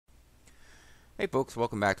Hey folks,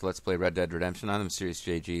 welcome back to Let's Play Red Dead Redemption. I'm Mysterious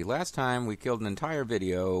JG. Last time we killed an entire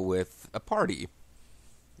video with a party.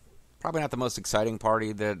 Probably not the most exciting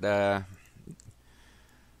party that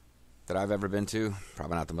I've ever been to.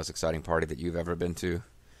 Probably not the most exciting party that you've ever been to.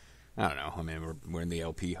 I don't know. I mean, we're in the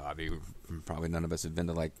LP hobby. Probably none of us have been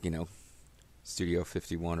to, like, Studio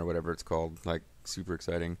 51 or whatever it's called. Like, super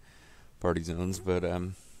exciting party zones. But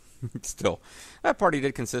still, that party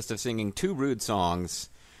did consist of singing 2 rude songs,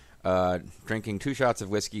 drinking 2 shots of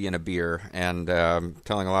whiskey and a beer, and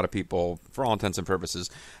telling a lot of people, for all intents and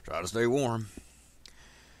purposes, try to stay warm.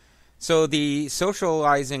 So the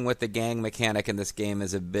socializing with the gang mechanic in this game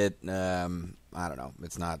is a bit, I don't know,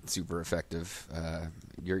 it's not super effective.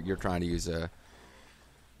 You're trying to use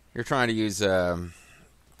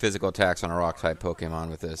physical attacks on a rock type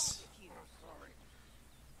Pokemon with this.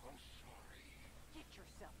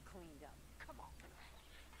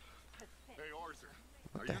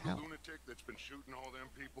 Are you the lunatic that's been shooting all them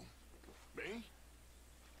people? Me?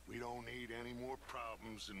 We don't need any more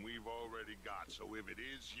problems than we've already got, so if it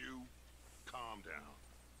is you, calm down.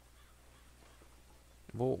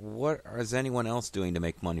 Well, what is anyone else doing to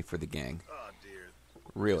make money for the gang? Oh, dear.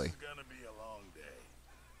 Really? This is gonna be a long day.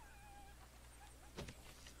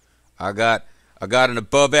 I got an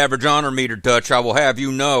above average honor meter, Dutch. I will have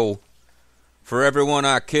you know, for everyone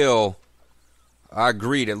I kill, I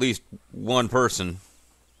greet at least one person.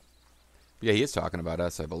 Yeah, he is talking about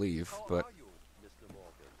us, I believe. But How are you, Mr.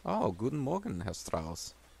 Morgan? oh, guten Morgen, Herr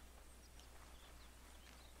Strauss.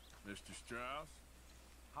 Mr. Strauss?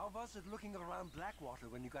 How was it looking around Blackwater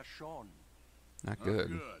when you got Sean? Not good.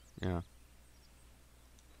 Good. Yeah.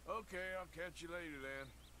 Okay, I'll catch you later then.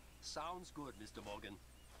 Sounds good, Mr. Morgan.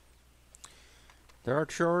 There are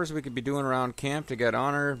chores we could be doing around camp to get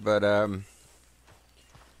honor, but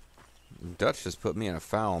Dutch just put me in a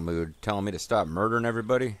foul mood, telling me to stop murdering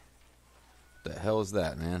everybody. The hell is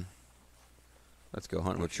that, man? Let's go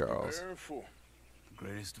hunt with Charles. Careful.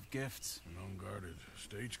 Greatest of gifts. An unguarded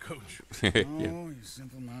stagecoach. Yeah. Oh, you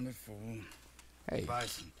simple-minded fool. Hey,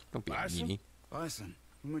 Bison. don't be a Bison? meanie. Bison.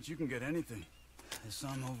 How much you can get anything? There's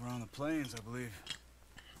some over on the plains, I believe.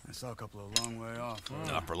 I saw a couple a long way off.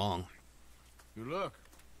 Not for long. Good luck.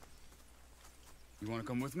 You want to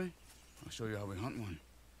come with me? I'll show you how we hunt one.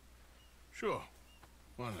 Sure.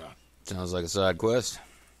 Why not? Sounds like a side quest.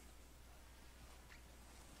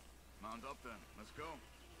 Mount up then. Let's go.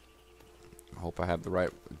 I hope I have the right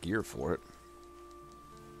gear for it.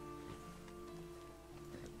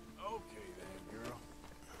 Okay then, girl.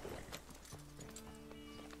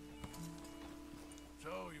 So,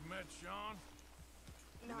 you met Sean?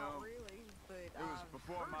 Not really, but It was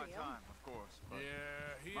before my heard him. time, of course. But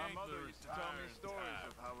Yeah, he my ain't mother the used to tell me retired stories type.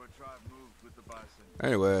 of how our tribe moved with the bison.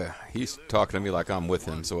 Anyway, he's talking to me like I'm with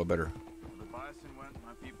him, so I better. The bison went,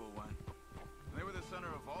 my people went. And they were the center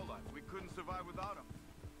of all life. We couldn't survive without them.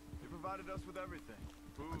 They provided us with everything: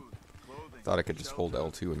 food, clothing. Thought I could just hold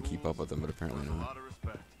shelter, L2 and keep up with them, but apparently tools, a not. lot of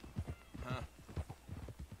respect. Huh.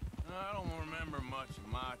 I don't remember much of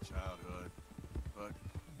my childhood, but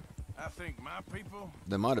I think my people...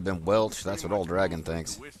 They might have been Welsh. That's what Old Dragon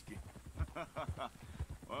thinks. Whiskey.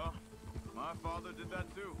 Well, my father did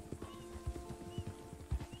that too.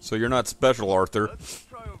 So you're not special, Arthur. Let's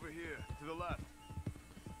try over here, to the left.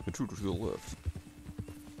 The truth to the left.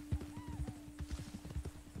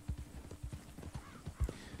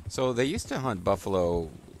 So they used to hunt buffalo.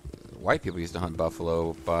 White people used to hunt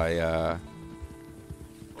buffalo by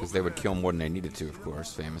because they would kill more than they needed to, of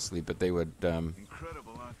course, famously. But they would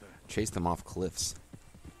Incredible, aren't they? chase them off cliffs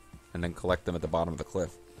and then collect them at the bottom of the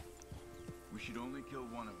cliff. We should only kill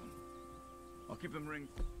one of them. I'll keep them ringed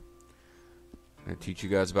I teach you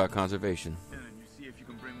guys about conservation. in and you see if you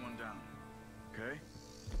can bring one down. Okay?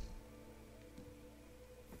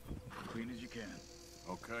 Clean as you can.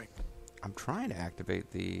 Okay. I'm trying to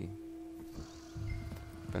activate the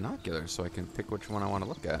binoculars so I can pick which one I want to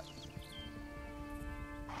look at.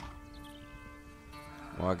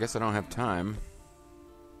 Well, I guess I don't have time.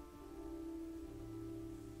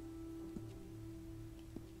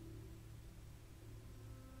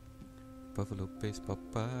 Buffalo baseball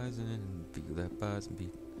bison, feel that bison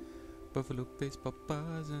beat. Buffalo baseball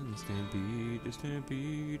bison, stampede, a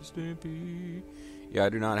stampede, a stampede. Yeah, I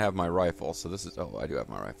do not have my rifle, so this is... Oh, I do have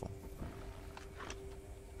my rifle.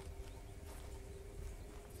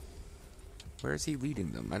 Where is he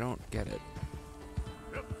leading them? I don't get it.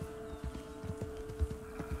 Yep.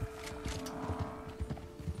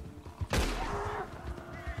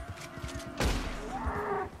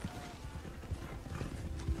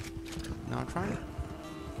 No, I'm trying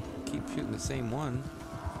to keep shooting the same one.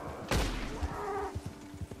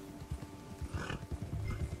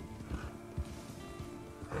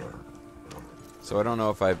 So I don't know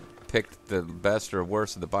if I picked the best or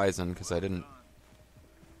worst of the bison because I didn't.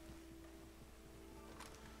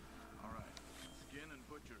 All right. Skin and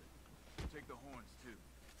butcher it. Take the horns too.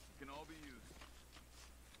 Can all be used.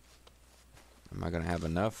 Am I going to have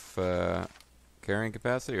enough carrying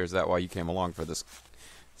capacity, or is that why you came along for this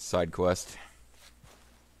side quest?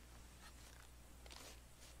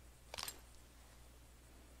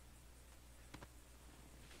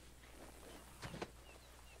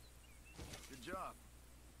 Good job.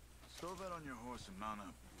 Stow that on your horse and mount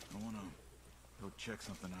up. I wanna go check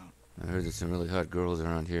something out. I heard there's some really hot girls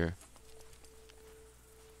around here.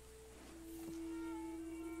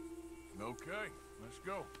 Okay, let's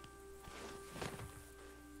go.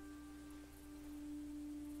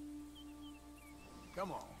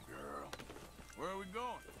 Come on, girl. Where are we going?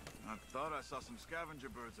 I thought I saw some scavenger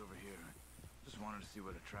birds over here. Just wanted to see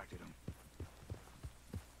what attracted them.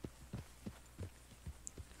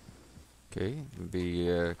 Okay, would be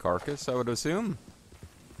carcass, I would assume.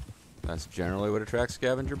 That's generally what attracts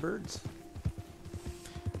scavenger birds.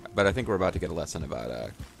 But I think we're about to get a lesson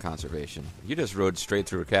about conservation. You just rode straight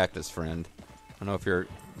through a cactus, friend. I don't know if you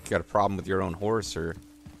got a problem with your own horse or...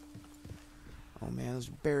 Oh man, there's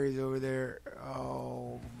berries over there.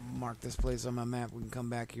 Oh, mark this place on my map. We can come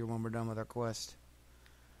back here when we're done with our quest.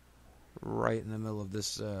 Right in the middle of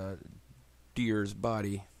this deer's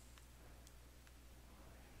body.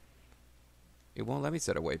 It won't let me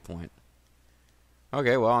set a waypoint.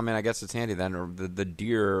 Okay, well, I mean, I guess it's handy then. Or the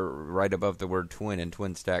deer right above the word twin in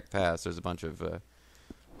Twin Stack Pass. There's a bunch of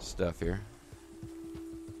stuff here.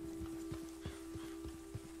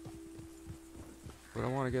 But I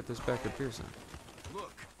want to get this back to Pearson.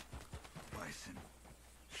 Look! Bison.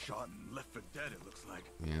 Shot and left for dead, it looks like.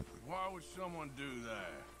 Yep. Why would someone do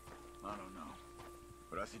that? I don't know.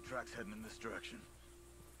 But I see tracks heading in this direction.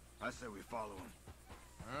 I say we follow them.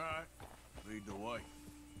 All right, lead the way.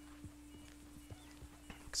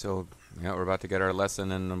 So, yeah, we're about to get our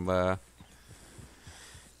lesson in,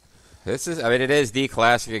 this is, I mean, it is the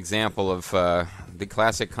classic example of, the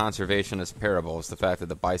classic conservationist parable is the fact that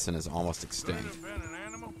the bison is almost extinct. Could have been an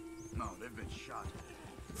animal? No, they've been shot.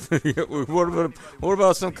 What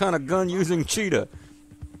about some kind of gun-using cheetah?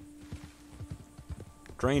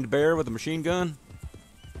 Trained bear with a machine gun?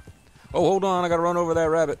 Oh, hold on, I gotta run over that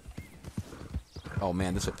rabbit. Oh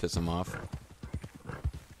man, this will piss him off.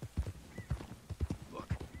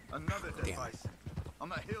 Look, another dead bison. On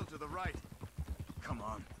that hill to the right. Come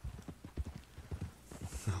on.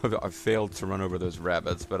 I failed to run over those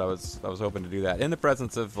rabbits, but I was hoping to do that in the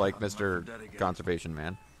presence of like Mr. Conservation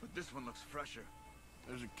Man. But this one looks fresher.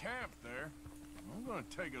 There's a camp there. I'm gonna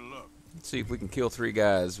take a look. Let's see if we can kill 3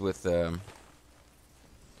 guys with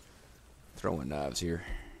throwing knives here.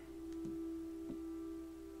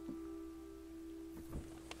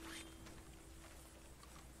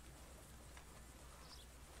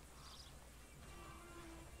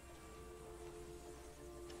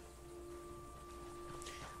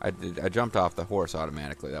 I jumped off the horse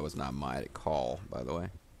automatically. That was not my call, by the way.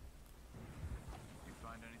 You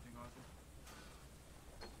find anything, Arthur?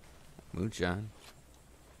 Moonshine.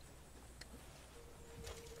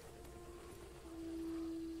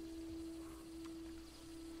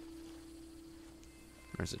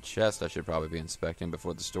 There's a chest I should probably be inspecting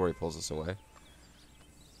before the story pulls us away.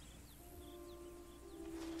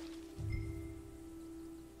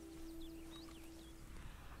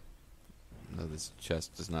 No, this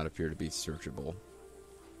chest does not appear to be searchable.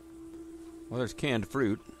 Well, there's canned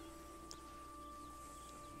fruit.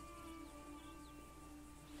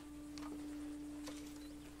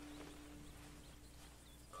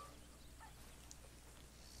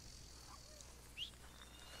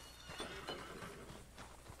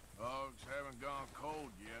 Dogs haven't gone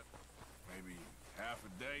cold yet. Maybe half a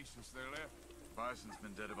day since they left. Bison's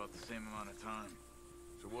been dead about the same amount of time.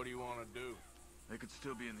 So what do you want to do? They could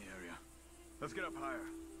still be in the area. Let's get up higher.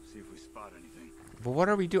 See if we spot anything. But what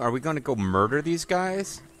are we doing? Are we going to go murder these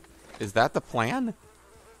guys? Is that the plan?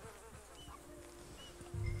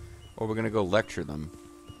 Or we're going to go lecture them?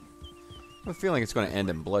 I have a feeling it's going to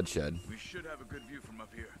end in bloodshed. We should have a good view from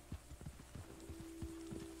up here.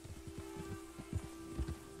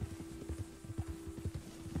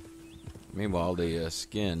 Meanwhile, the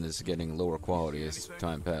skin is getting lower quality as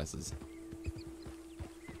time passes.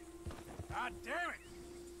 God damn it!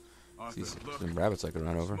 Arthur, See look. some rabbits I could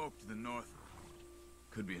run over. Smoke to the north.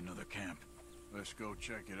 Could be another camp. Let's go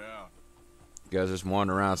check it out. You guys just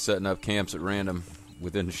wandering around setting up camps at random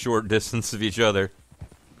within short distance of each other.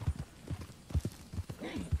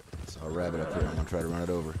 Saw a rabbit up here. I'm going to try to run it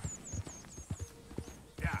over.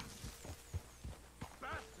 Yeah.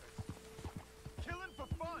 Bastards! Killing for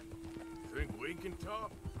fun! Think we Speaking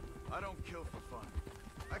tough. I don't kill for fun.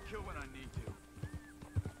 I kill when I need to.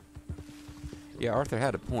 Yeah, Arthur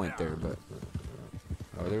had a point there, but...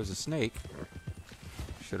 Oh, there's a snake.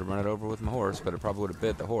 Should have run it over with my horse, but it probably would have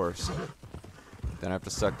bit the horse. Then I have to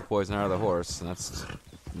suck the poison out of the horse, and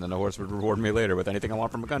then the horse would reward me later with anything I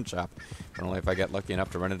want from a gun shop. But only if I get lucky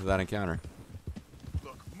enough to run into that encounter.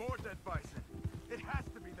 Look, more dead bison. It has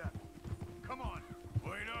to be them. Come on,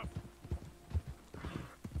 wait up.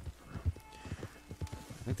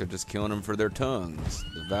 I think they're just killing them for their tongues.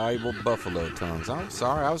 The valuable buffalo tongues. I'm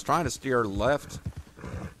sorry, I was trying to steer left.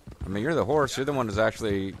 I mean, you're the horse. You're the one who's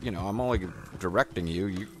actually, you know, I'm only directing you.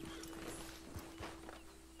 Did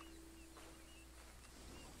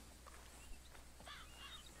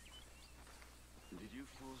you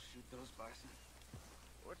fools shoot those bison?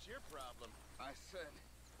 What's your problem? I said,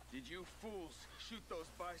 did you fools shoot those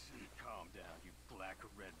bison? Calm down, you black or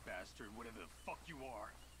red bastard, whatever the fuck you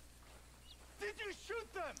are. Did you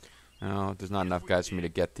shoot them? No, there's not enough guys for me to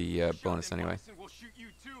get the bonus anyway. We'll shoot you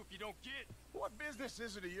too if you don't get. What business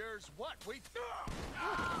is it of yours? What? Wait.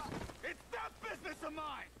 It's that business of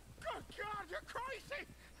mine. Good God, you're crazy!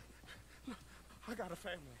 Look, I got a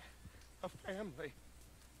family. A family.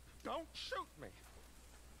 Don't shoot me.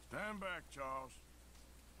 Stand back, Charles.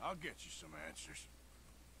 I'll get you some answers.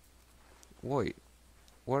 Wait,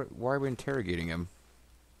 what? Why are we interrogating him?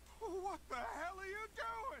 What the hell are you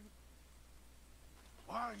doing?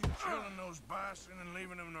 Why are you killing those bison and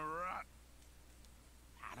leaving them to rot?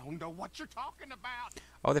 I don't know what you're talking about.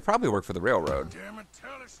 Oh, they probably work for the railroad. Damn it,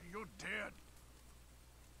 tell us or you're dead.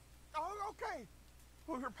 Oh, okay.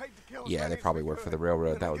 We were paid to kill. Yeah, they probably work for the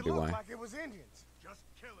railroad. That would be why. Like it was Indians. Just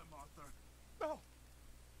kill him, Arthur. No,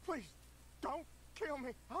 please, don't kill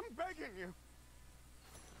me. I'm begging you.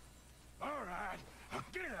 All right,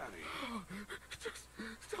 get out of here. Just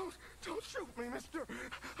don't shoot me, mister.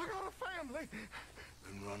 I got a family.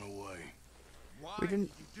 Then run away. Why We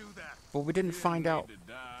didn't- did you do that? Well, we didn't find out. Need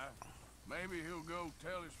to die. Maybe he'll go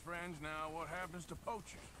tell his friends now what happens to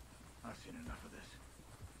poachers. I've seen enough of this.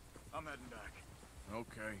 I'm heading back.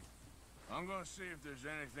 Okay. I'm gonna see if there's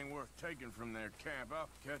anything worth taking from their camp. I'll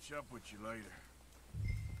catch up with you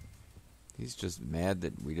later. He's just mad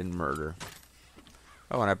that we didn't murder.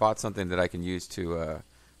 Oh, and I bought something that I can use to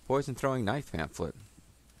poison throwing knife pamphlet.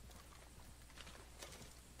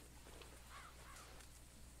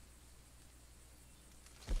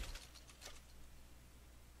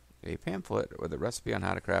 A pamphlet with a recipe on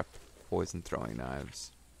how to craft poison throwing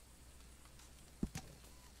knives.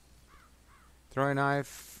 Throwing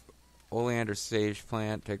knife, oleander sage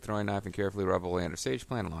plant. Take throwing knife and carefully rub oleander sage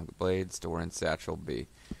plant along the blade. Store in satchel B.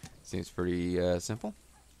 Seems pretty simple.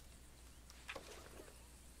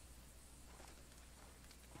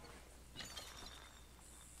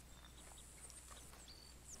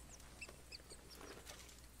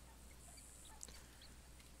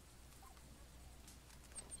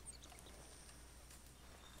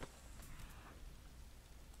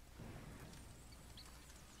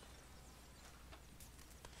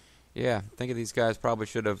 Yeah, I think these guys probably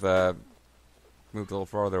should have moved a little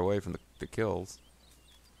farther away from the kills.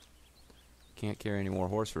 Can't carry any more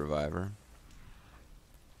horse reviver.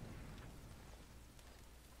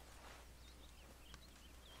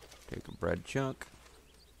 Take a bread chunk.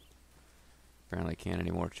 Apparently can't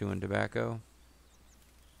any more chewing tobacco.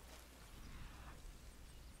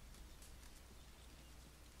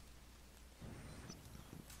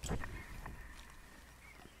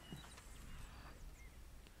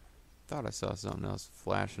 Thought I saw something else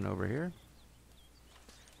flashing over here.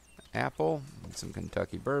 Apple and some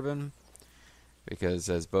Kentucky bourbon. Because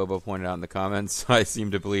as Bobo pointed out in the comments, I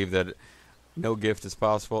seem to believe that no gift is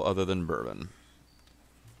possible other than bourbon.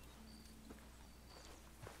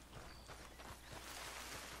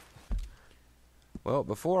 Well,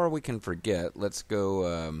 before we can forget, let's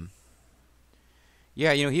go...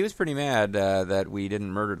 yeah, you know, he was pretty mad that we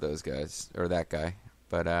didn't murder those guys, or that guy.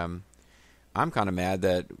 But I'm kind of mad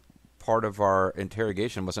that part of our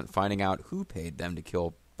interrogation wasn't finding out who paid them to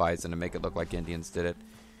kill bison and make it look like Indians did it.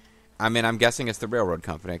 I mean, I'm guessing it's the railroad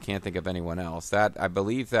company. I can't think of anyone else. That I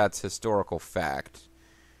believe that's historical fact,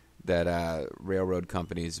 that railroad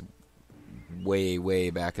companies way, way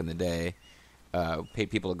back in the day paid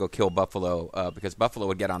people to go kill buffalo because buffalo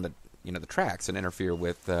would get on the the tracks and interfere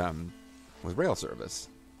with rail service.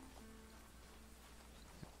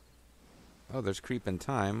 Oh, there's creeping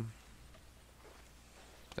time.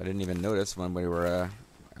 I didn't even notice when we were.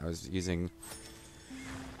 I was using,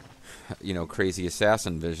 crazy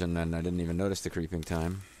assassin vision, and I didn't even notice the creeping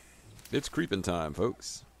time. It's creeping time,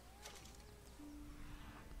 folks.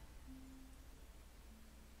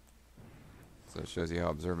 So it shows you how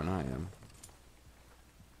observant I am.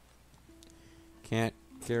 Can't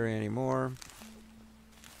carry any more.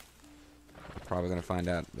 Probably going to find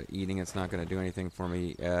out that eating it's not going to do anything for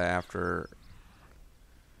me after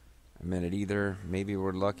a minute either. Maybe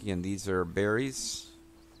we're lucky and these are berries.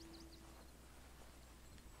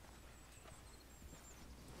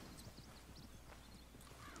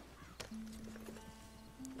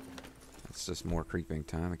 It's just more creeping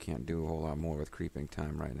time. I can't do a whole lot more with creeping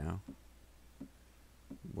time right now.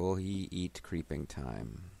 Will he eat creeping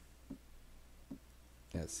time?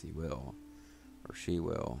 Yes, he will. Or she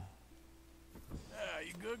will.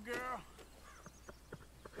 You good, girl?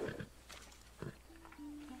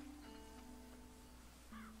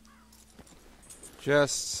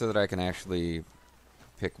 Just so that I can actually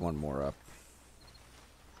pick one more up.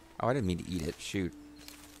 Oh, I didn't mean to eat it. Shoot.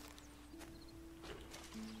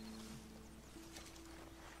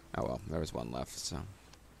 Oh well, there was one left, so.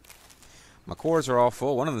 My cores are all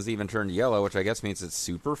full. One of them's even turned yellow, which I guess means it's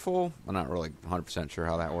super full. I'm not really 100% sure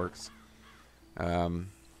how that works.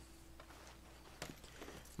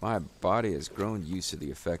 My body has grown used to the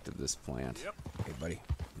effect of this plant. Yep. Hey, buddy.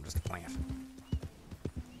 I'm just a plant.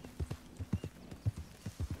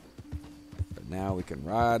 But now we can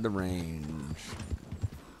ride the range.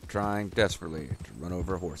 Trying desperately to run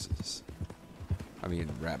over horses. I mean,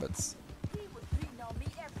 rabbits.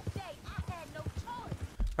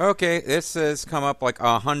 Okay, this has come up like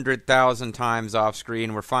 100,000 times off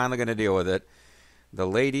screen. We're finally going to deal with it. The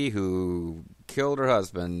lady who killed her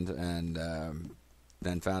husband and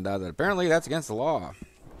then found out that apparently that's against the law.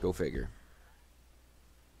 Go figure.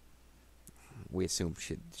 We assume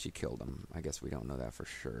she killed him. I guess we don't know that for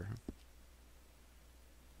sure.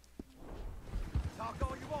 Talk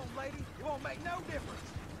all you want, lady. It won't make no difference.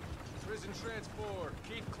 Prison transport.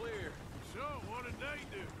 Keep clear. So, what did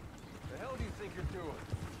they do? The hell do you think you're doing?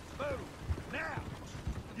 Move! Now!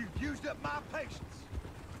 You've used up my patience.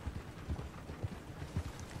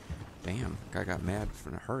 Damn, guy got mad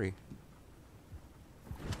in a hurry.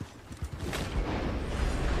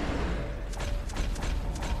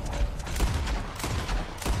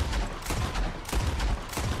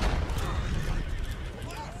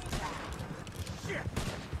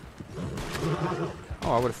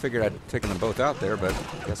 Oh, I would have figured I'd taken them both out there, but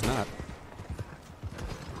guess not.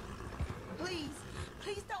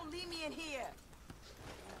 Please don't leave me in here.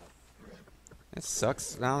 It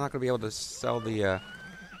sucks. Now I'm not going to be able to sell the,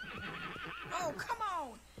 Oh, come on.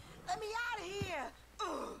 Let me out of here.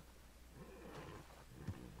 Ugh.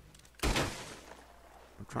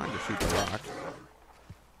 I'm trying to shoot the rock.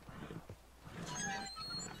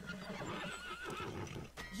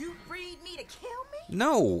 You freed me to kill me?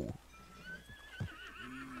 No!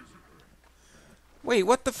 Wait,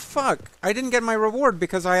 what the fuck? I didn't get my reward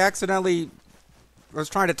because I accidentally was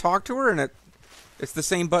trying to talk to her and it's the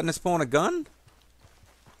same button as pulling a gun?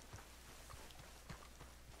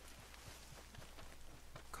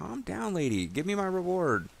 Calm down, lady. Give me my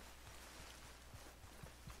reward.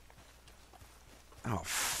 Oh,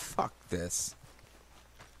 fuck this.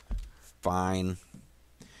 Fine.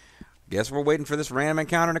 Guess we're waiting for this random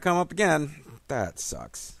encounter to come up again. That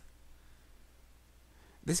sucks.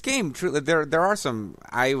 This game, truly, there are some.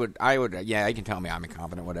 I would, yeah, you can tell me I'm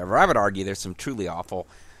incompetent, whatever. I would argue there's some truly awful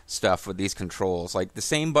stuff with these controls. Like the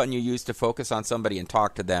same button you use to focus on somebody and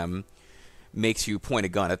talk to them makes you point a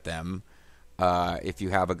gun at them if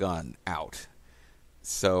you have a gun out.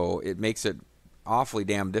 So it makes it awfully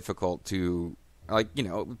damn difficult to, like, you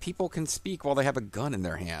know, people can speak while they have a gun in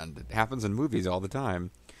their hand. It happens in movies all the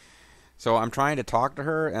time. So I'm trying to talk to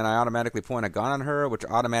her, and I automatically point a gun on her, which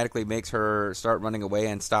automatically makes her start running away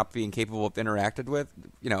and stop being capable of interacted with.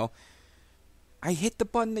 You know, I hit the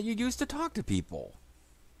button that you use to talk to people.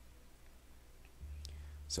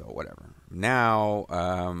 So whatever. Now,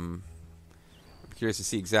 I'm curious to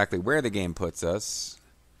see exactly where the game puts us.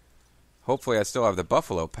 Hopefully I still have the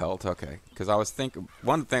buffalo pelt. Okay, because I was thinking,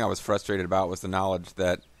 one thing I was frustrated about was the knowledge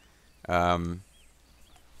that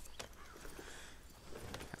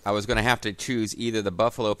I was going to have to choose either the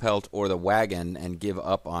buffalo pelt or the wagon and give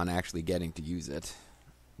up on actually getting to use it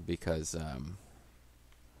because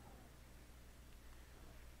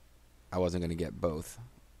I wasn't going to get both.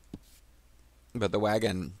 But the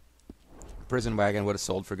wagon, prison wagon, would have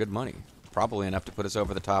sold for good money. Probably enough to put us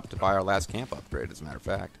over the top to buy our last camp upgrade, as a matter of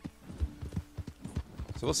fact.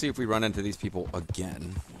 So we'll see if we run into these people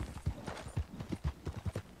again.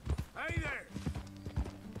 Hey there!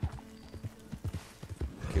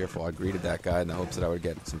 Careful, I greeted that guy in the hopes that I would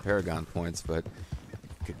get some Paragon points, but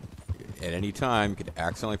at any time, you could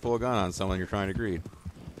accidentally pull a gun on someone you're trying to greet.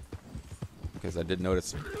 Because I did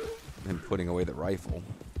notice him putting away the rifle.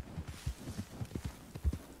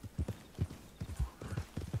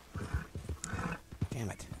 Damn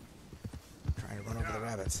it. I'm trying to run over the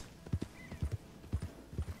rabbits.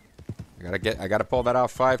 I gotta pull that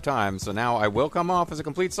off 5 times, so now I will come off as a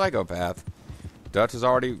complete psychopath. Dutch is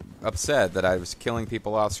already upset that I was killing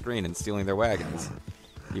people off screen and stealing their wagons.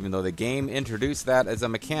 Even though the game introduced that as a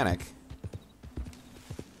mechanic.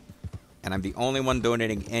 And I'm the only one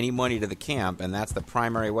donating any money to the camp, and that's the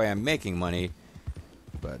primary way I'm making money.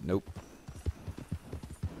 But nope.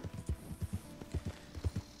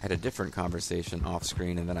 Had a different conversation off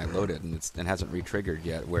screen, and then I loaded, and it hasn't re-triggered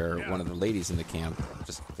yet, where one of the ladies in the camp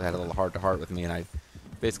just had a little heart-to-heart with me, and I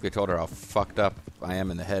basically told her how fucked up I am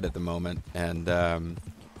in the head at the moment, and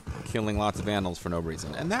killing lots of animals for no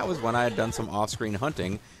reason. And that was when I had done some off-screen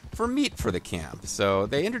hunting for meat for the camp. So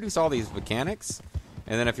they introduce all these mechanics,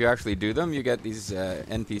 and then if you actually do them, you get these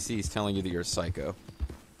NPCs telling you that you're a psycho.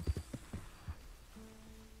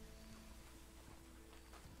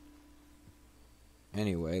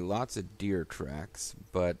 Anyway, lots of deer tracks,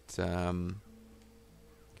 but yeah,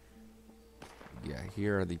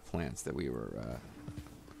 here are the plants that we were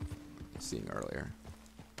seeing earlier.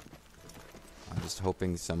 I'm just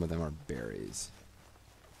hoping some of them are berries.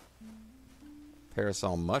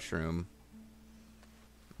 Parasol mushroom.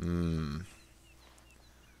 I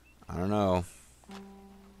don't know.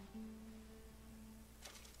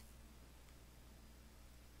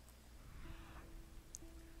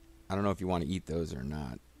 I don't know if you want to eat those or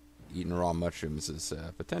not. Eating raw mushrooms is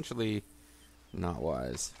potentially not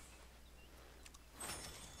wise.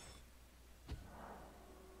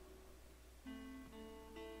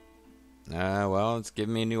 Well, it's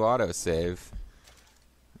giving me a new autosave.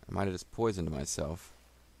 I might have just poisoned myself.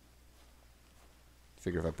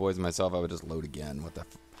 Figure if I poisoned myself, I would just load again. What the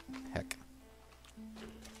heck?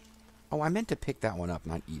 Oh, I meant to pick that one up,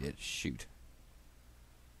 not eat it. Shoot.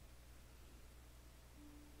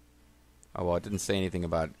 Oh, well, it didn't say anything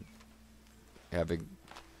about having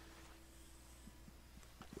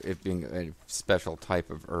it being a special type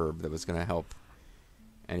of herb that was going to help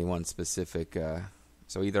any one specific.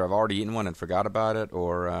 So either I've already eaten one and forgot about it,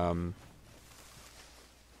 or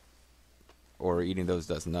eating those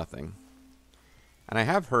does nothing. And I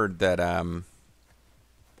have heard that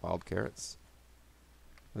wild carrots,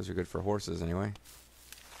 those are good for horses anyway.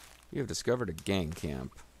 You have discovered a gang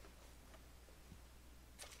camp.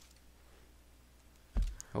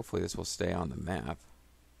 Hopefully this will stay on the map.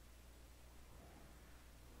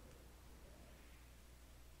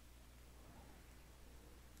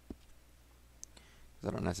 I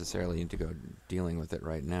don't necessarily need to go dealing with it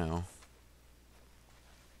right now.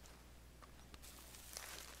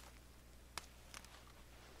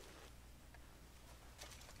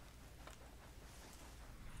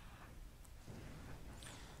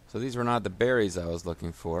 So these were not the berries I was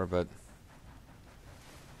looking for, but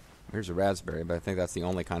here's a raspberry, but I think that's the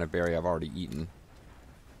only kind of berry I've already eaten.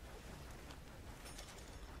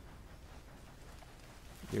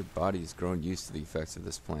 Your body's grown used to the effects of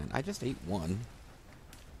this plant. I just ate one.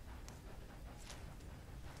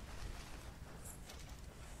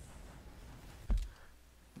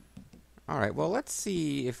 Alright, well, let's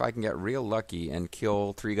see if I can get real lucky and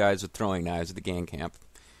kill 3 guys with throwing knives at the gang camp.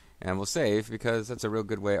 And we'll save, because that's a real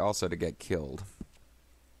good way also to get killed.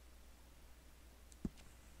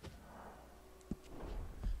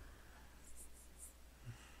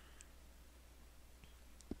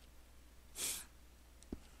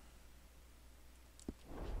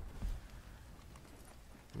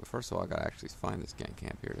 But first of all, I gotta actually find this gang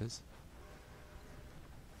camp. Here it is.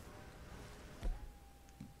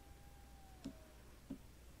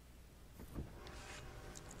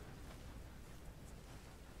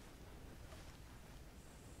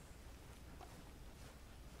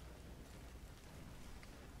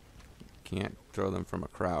 Can't throw them from a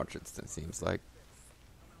crouch, it seems like.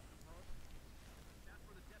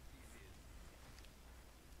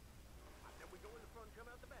 Then we go in the front and come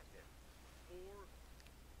out the back then. Or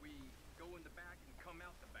we go in the back and come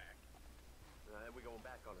out the back. Then we going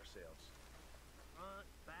back on ourselves. Front,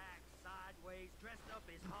 back, sideways, dressed up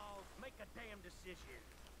as hogs. Make a damn decision.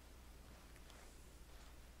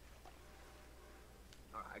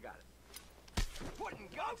 All right, I got it. What in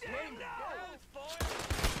God's name?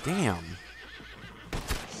 Damn.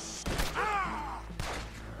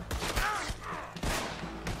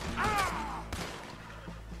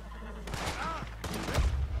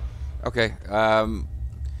 Okay.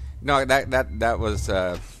 No, that was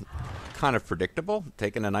kind of predictable,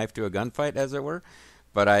 taking a knife to a gunfight, as it were.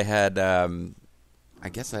 But I had, I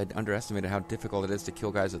guess I'd underestimated how difficult it is to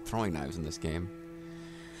kill guys with throwing knives in this game.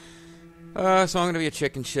 So I'm going to be a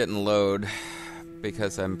chicken shit and load,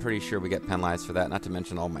 because I'm pretty sure we get penalized for that. Not to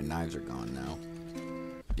mention all my knives are gone now.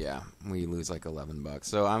 Yeah, we lose like $11.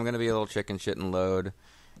 So I'm going to be a little chicken shit and load.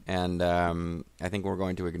 And I think we're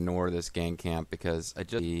going to ignore this gang camp because I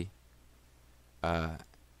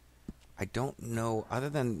don't know, other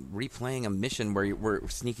than replaying a mission where we're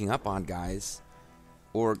sneaking up on guys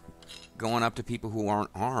or going up to people who aren't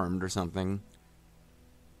armed or something.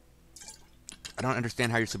 I don't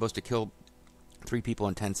understand how you're supposed to kill 3 people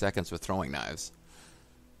in 10 seconds with throwing knives.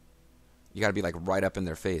 You got to be like right up in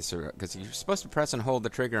their face, or because you're supposed to press and hold the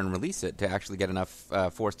trigger and release it to actually get enough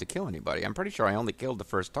force to kill anybody. I'm pretty sure I only killed the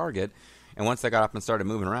first target, and once I got up and started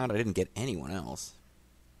moving around, I didn't get anyone else.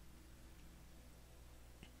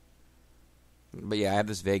 But yeah, I have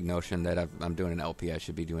this vague notion that I'm doing an LP. I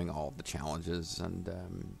should be doing all the challenges,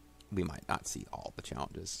 and we might not see all the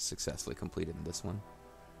challenges successfully completed in this one.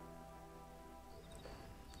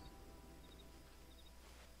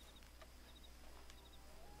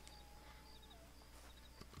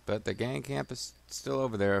 But the gang camp is still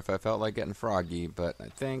over there if I felt like getting froggy. But I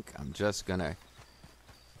think I'm just going to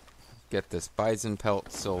get this bison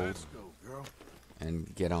pelt sold. Let's go, girl.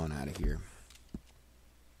 And get on out of here.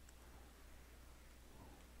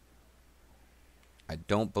 I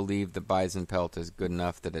don't believe the bison pelt is good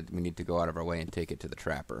enough that we need to go out of our way and take it to the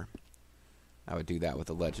trapper. I would do that with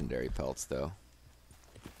the legendary pelts, though.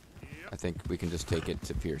 I think we can just take it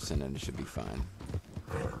to Pearson and it should be fine.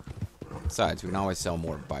 Besides, we can always sell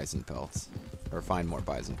more bison pelts. Or find more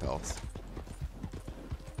bison pelts.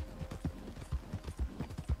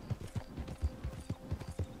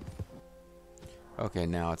 Okay,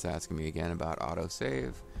 now it's asking me again about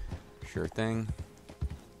autosave. Sure thing.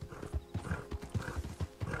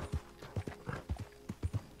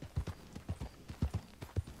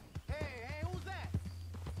 Hey, who's that?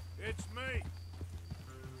 It's me.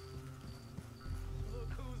 Look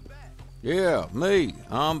who's back. Yeah, me.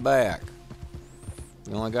 I'm back.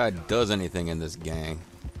 The only guy who does anything in this gang.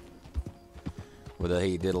 With a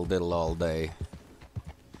hey diddle diddle all day.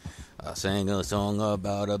 I sang a song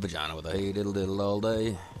about a vagina with a hey diddle diddle all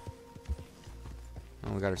day.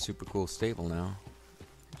 Oh, we got our super cool stable now.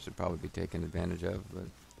 Should probably be taken advantage of, but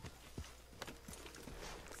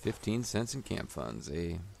 15 cents in camp funds,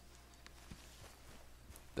 eh?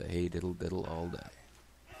 The hey diddle diddle all day.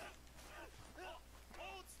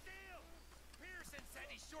 Hold still! Pearson said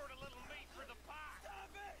he's short a little meat for the pie. Stop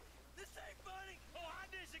it! This ain't funny! Oh, I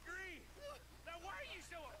disagree! Now, why are you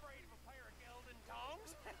so afraid of a pair of gelding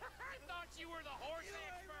tongs? I thought you were the horse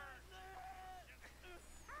expert!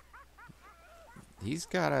 He's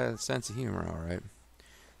got a sense of humor, alright.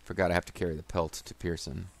 Forgot I have to carry the pelt to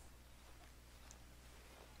Pearson.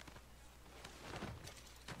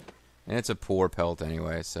 And it's a poor pelt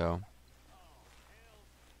anyway, so.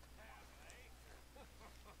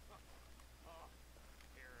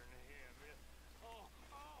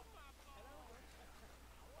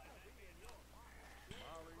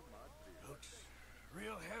 Looks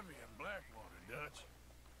real heavy in Blackwater, Dutch.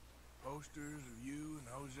 Posters of you and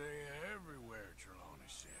Hosea everywhere, Trelawney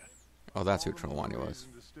said. Oh, that's who All the more Trelawney was.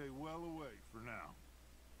 reason to stay well away for now.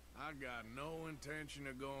 I got no intention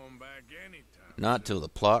of going back anytime. Not till the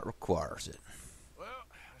plot requires it. Well,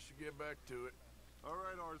 I should get back to it. All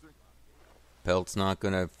right, Arthur. Pelt's not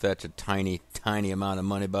gonna fetch a tiny, tiny amount of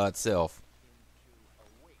money by itself.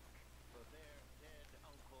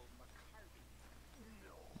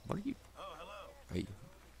 What are you? Oh, hello. Hey,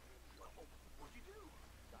 What'd you do?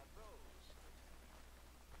 I froze.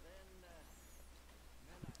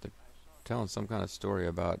 they're telling some kind of story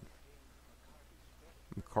about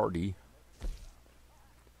McCarty.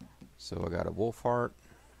 So I got a wolf heart.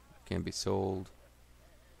 Can be sold.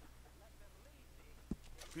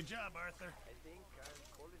 Good job, Arthur. I think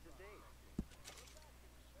I've called it a day.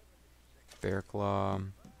 Bear claw.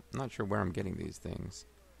 I'm not sure where I'm getting these things.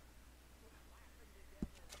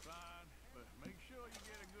 Fine, but make sure you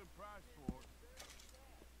get a good price for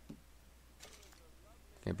it.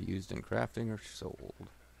 Can be used in crafting or sold.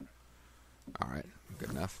 Alright, good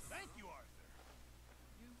enough. Thank you, Arthur.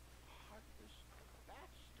 You heartless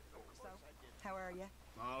bastard. So, how are you?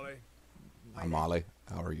 Molly, I'm Molly.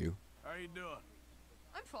 How are you? how you doing?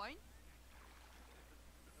 I'm fine.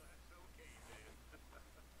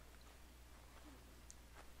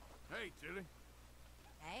 Hey, Tilly.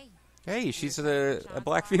 Hey. Hey, she's a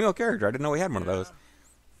black female character. I didn't know we had one of those.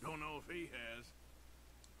 Don't know if he has.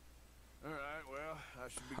 All right, well, I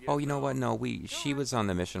should be Oh, you know getting what? on. No, she was on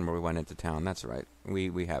the mission where we went into town. That's right.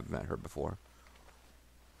 We have met her before.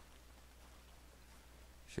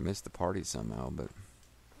 She missed the party somehow, but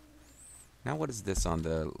now what is this on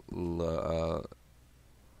the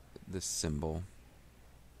this symbol?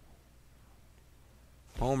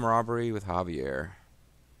 Home robbery with Javier.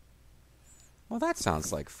 Well, that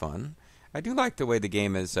sounds like fun. I do like the way the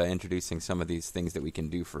game is introducing some of these things that we can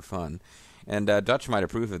do for fun. And Dutch might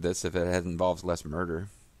approve of this if it involves less murder.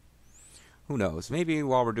 Who knows? Maybe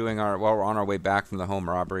while we're on our way back from the home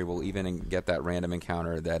robbery, we'll even get that random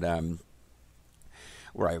encounter that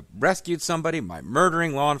where I rescued somebody by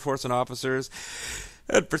murdering law enforcement officers,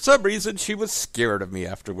 and for some reason she was scared of me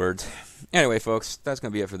afterwards. Anyway, folks, that's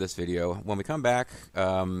going to be it for this video. When we come back,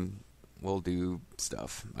 we'll do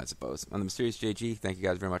stuff, I suppose. I'm the Mysterious JG. Thank you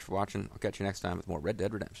guys very much for watching. I'll catch you next time with more Red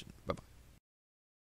Dead Redemption. Bye-bye.